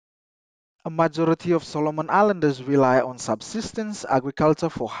A majority of Solomon Islanders rely on subsistence agriculture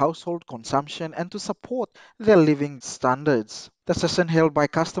for household consumption and to support their living standards. The session held by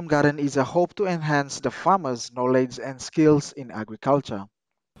Kastom Garden is a hope to enhance the farmers' knowledge and skills in agriculture.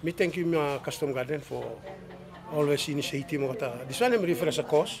 Me thank you, Kastom Garden, for always initiating what this one I'm refer as a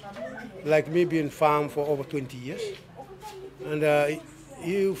course, like me being farm for over 20 years. And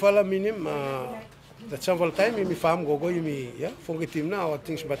you follow me that some time me farm go me forget him now or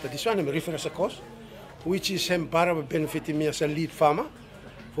things, but this one I'm refer as a course, which is para benefiting me as a lead farmer.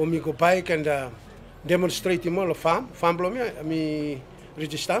 For me go bike and demonstrate him all a farm blow me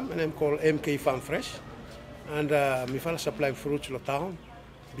register and I'm called MK Farm Fresh. And me follow supplying fruits to the town.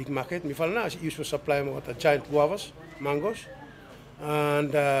 Big market. Mi fala na used to supply mo the giant guavas, mangoes,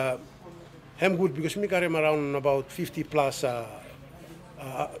 and I'm good because me carry around about 50 plus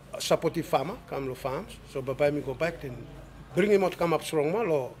supportive farmer, come to farms. So by me go back and bring him out come up strong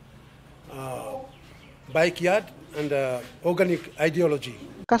malo backyard and organic ideology.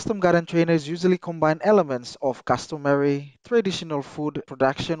 Custom garden trainers usually combine elements of customary traditional food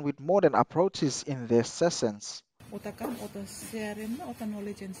production with modern approaches in their sessions. Ota kam ota sharing na ota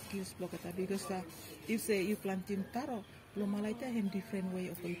knowledge and skills block ata because if say you planting taro lo malaita hem different way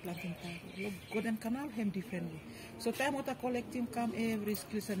of you planting taro lo golden canal hem different way so time ota collecting come every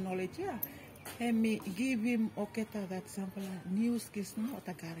skills and knowledge hem me give him oketa that sample new skills no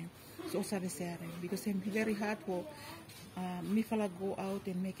ota garden so osa sharing because hem very hard for me fala go out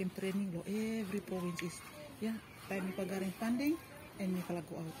and make him training lo every province is time me garden funding and me fala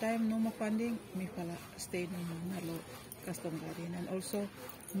go out time no more funding me fala stay no more nalo Kastom Garden and also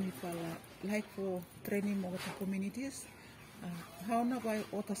me fala like for training more the communities how na by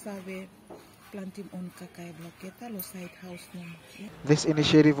ota save planting on kakai blocketa lo side house no This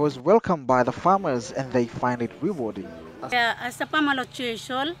initiative was welcomed by the farmers and they find it rewarding. As a farmer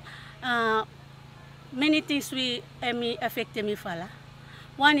situation, many things we me affect me fala.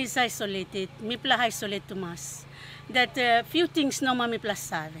 One is isolated, me pla isolate to mass. That few things no me plus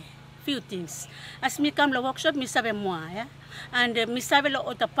save. Few things. As me come to workshop, me sabe more, and me sabe lo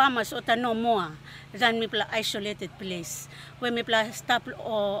ota farmers ota no more than me pla isolated place where me pla stop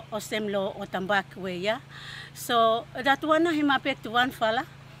or semlo or tambak way, So that one him affect one fella,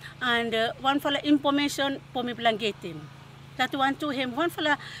 and one fella information for me pla get him. That one to him one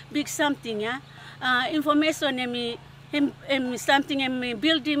fella big something, information me. Him something him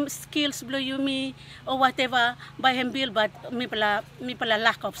building skills blow you me or whatever by him build but me pala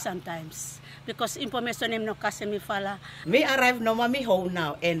lack of sometimes because information him no kasi me fala. Me arrive no me home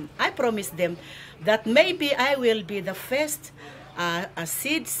now and I promise them that maybe I will be the first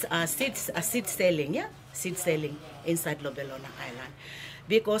seed selling inside Lobelona Island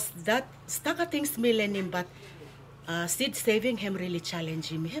because that staka things me learning but seed saving him really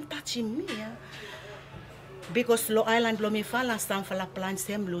challenging me him touching me because Lo Island lo mi fala some fala plants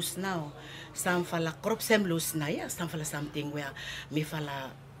hem loose now, some fala crops hem loose na some fala something where mi fala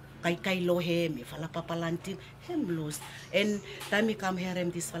kai lo he, mi fala papalantin hem loose. And time me come here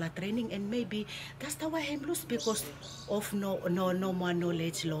this fala training and maybe that's the why hem loose because of no more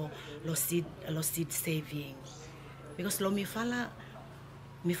knowledge lo seed saving. Because lo mi fala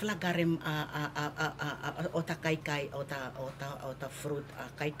garem ota kai ota fruit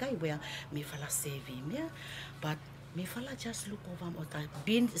kai where mi fala saving but mi fala just look over ota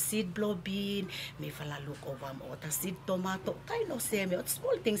bean seed blow bean mi fala look over ota seed tomato kind of same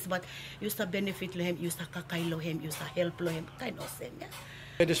small things but use the benefit lo hem use the kakai lo hem use the help lo hem kind of same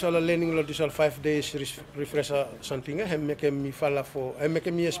This all learning lo this all 5 days refresh something hem make me fala for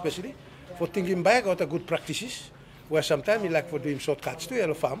make me especially for thinking back out good practices where sometimes you like for doing shortcuts to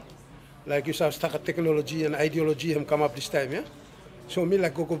your farm. Like you have stuck technology and ideology have come up this time, So me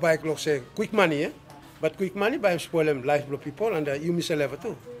like go back like say quick money, But quick money by spoil them life of people and you miss a level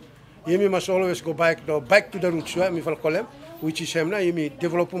too. You must always go back to the roots, me for call them, which is him now, you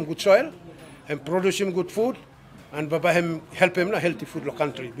develop him good soil and produce him good food and by him help him na healthy food lo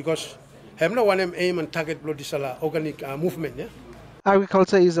country because him na one him aim and target blood this organic movement,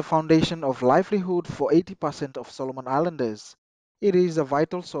 Agriculture is the foundation of livelihood for 80% of Solomon Islanders. It is a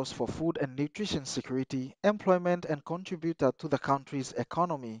vital source for food and nutrition security, employment, and contributor to the country's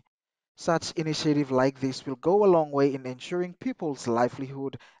economy. Such initiatives like this will go a long way in ensuring people's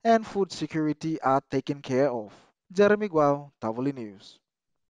livelihood and food security are taken care of. Jeremy Guao, Tavoli News.